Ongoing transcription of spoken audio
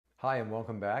Hi and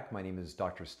welcome back. My name is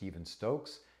Dr. Stephen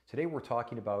Stokes. Today we're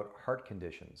talking about heart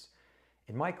conditions.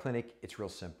 In my clinic, it's real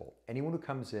simple. Anyone who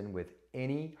comes in with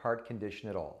any heart condition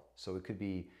at all, so it could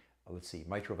be,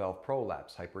 mitral valve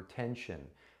prolapse, hypertension,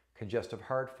 congestive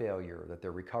heart failure that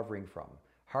they're recovering from,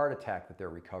 heart attack that they're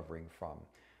recovering from.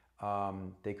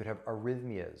 They could have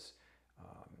arrhythmias,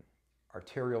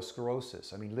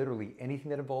 arteriosclerosis. I mean, literally anything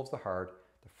that involves the heart,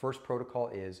 the first protocol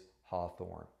is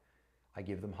Hawthorn. I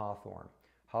give them Hawthorn.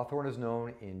 Hawthorn is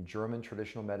known in German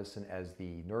traditional medicine as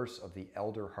the nurse of the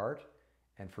elder heart,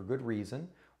 and for good reason.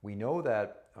 We know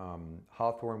that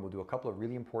Hawthorn will do a couple of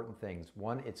really important things.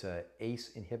 One, it's an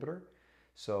ACE inhibitor.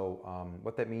 So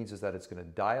what that means is that it's going to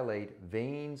dilate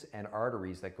veins and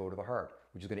arteries that go to the heart,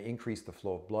 which is going to increase the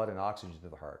flow of blood and oxygen to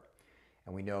the heart.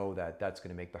 And we know that that's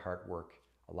going to make the heart work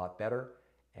a lot better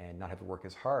and not have to work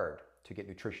as hard to get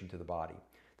nutrition to the body.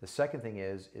 The second thing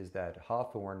is that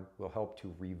Hawthorn will help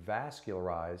to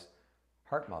revascularize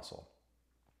heart muscle.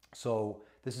 So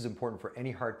this is important for any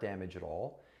heart damage at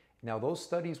all. Now those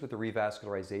studies with the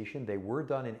revascularization, they were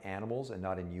done in animals and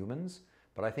not in humans,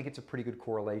 but I think it's a pretty good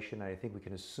correlation, and I think we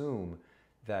can assume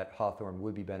that Hawthorn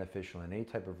would be beneficial in any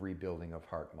type of rebuilding of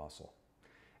heart muscle.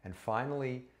 And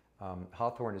finally,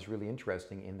 Hawthorn is really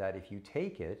interesting in that if you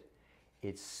take it,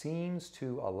 it seems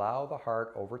to allow the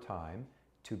heart over time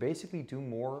to basically do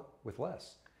more with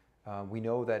less. We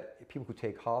know that people who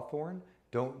take Hawthorn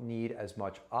don't need as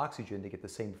much oxygen to get the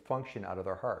same function out of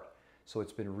their heart. So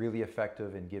it's been really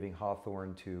effective in giving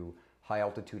Hawthorn to high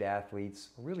altitude athletes,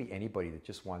 really anybody that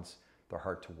just wants their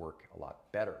heart to work a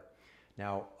lot better.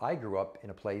 Now, I grew up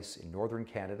in a place in northern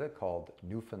Canada called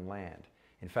Newfoundland.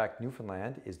 In fact,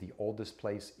 Newfoundland is the oldest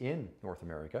place in North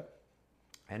America,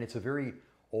 and it's a very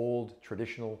old,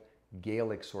 traditional,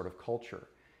 Gaelic sort of culture.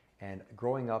 And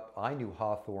growing up, I knew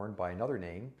Hawthorn by another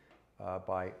name,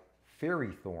 by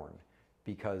fairy thorn,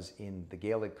 because in the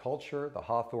Gaelic culture, the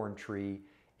hawthorn tree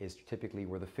is typically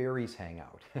where the fairies hang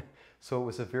out. So it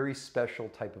was a very special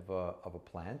type of a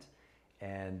plant,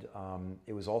 and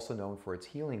it was also known for its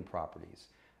healing properties.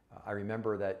 I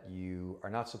remember that you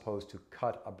are not supposed to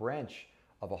cut a branch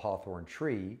of a hawthorn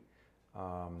tree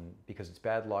because it's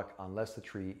bad luck unless the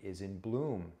tree is in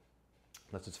bloom,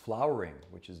 unless it's flowering,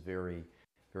 which is very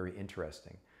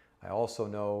interesting. I also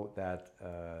know that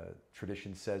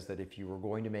tradition says that if you were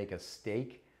going to make a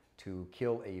steak to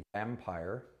kill a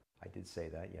vampire, I did say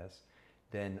that, yes,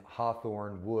 then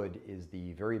hawthorn wood is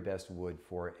the very best wood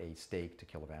for a steak to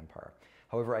kill a vampire.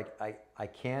 However, I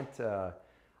can't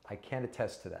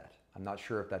attest to that. I'm not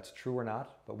sure if that's true or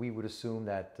not, but we would assume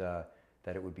that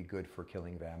it would be good for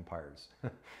killing vampires.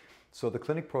 So the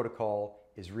clinic protocol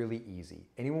is really easy.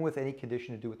 Anyone with any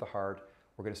condition to do with the heart,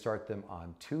 we're going to start them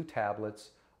on 2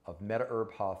 tablets of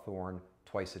Meta-Herb Hawthorn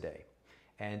twice a day.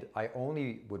 And I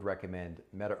only would recommend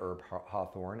Meta-Herb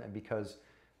Hawthorn, and because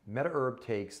Meta-Herb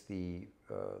takes the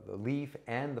leaf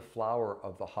and the flower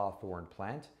of the hawthorn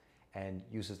plant and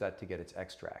uses that to get its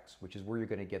extracts, which is where you're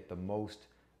going to get the most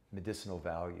medicinal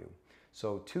value.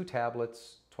 So 2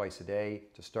 tablets twice a day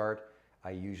to start.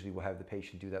 I usually will have the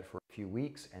patient do that for a few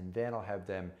weeks, and then I'll have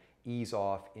them ease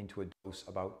off into a dose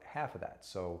about half of that.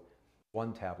 So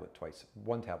one tablet twice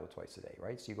a day,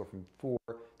 right? So you go from 4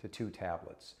 to 2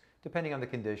 tablets, depending on the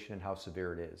condition and how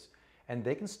severe it is. And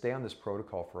they can stay on this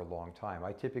protocol for a long time.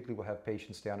 I typically will have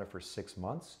patients stay on it for 6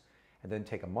 months and then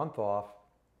take a month off,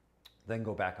 then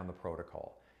go back on the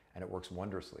protocol. And it works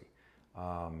wondrously.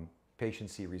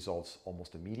 Patients see results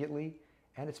almost immediately,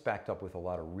 and it's backed up with a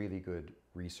lot of really good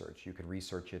research. You can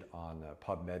research it on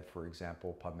PubMed, for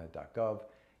example, pubmed.gov.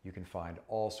 You can find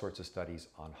all sorts of studies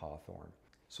on Hawthorn.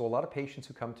 So a lot of patients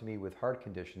who come to me with heart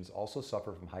conditions also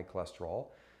suffer from high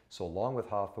cholesterol. So along with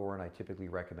Hawthorn, I typically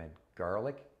recommend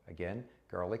garlic. Again,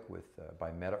 garlic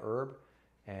by Meta-Herb.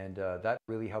 And that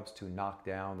really helps to knock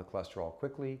down the cholesterol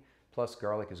quickly. Plus,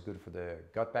 garlic is good for the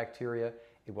gut bacteria.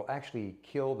 It will actually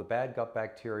kill the bad gut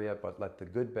bacteria, but let the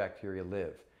good bacteria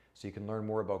live. So you can learn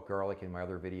more about garlic in my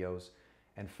other videos.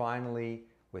 And finally,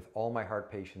 with all my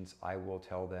heart patients, I will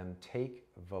tell them, take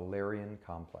valerian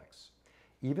complex.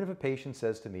 Even if a patient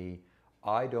says to me,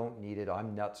 I don't need it,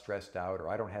 I'm not stressed out, or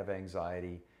I don't have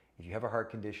anxiety, if you have a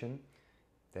heart condition,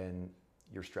 then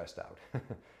you're stressed out.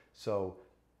 So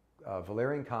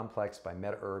valerian complex by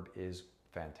Meta-Herb is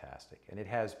fantastic. And it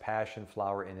has passion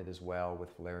flower in it as well,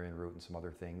 with valerian root and some other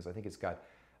things. I think it's got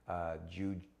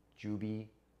jubi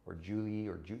or julie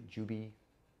or jubi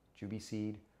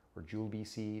seed or julbi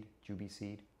seed.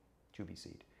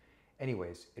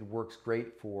 Anyways, it works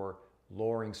great for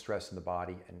lowering stress in the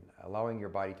body and allowing your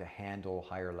body to handle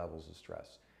higher levels of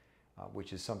stress,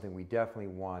 which is something we definitely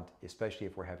want, especially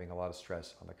if we're having a lot of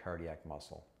stress on the cardiac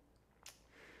muscle.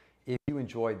 If you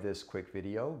enjoyed this quick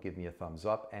video, give me a thumbs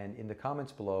up, and in the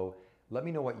comments below, let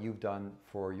me know what you've done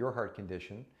for your heart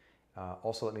condition.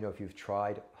 Also, let me know if you've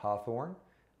tried Hawthorn.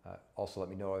 Also, let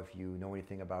me know if you know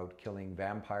anything about killing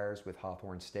vampires with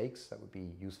Hawthorn steaks. That would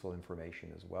be useful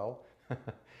information as well.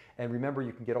 And remember,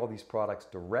 you can get all these products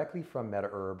directly from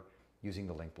MetaHerb using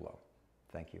the link below.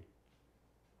 Thank you.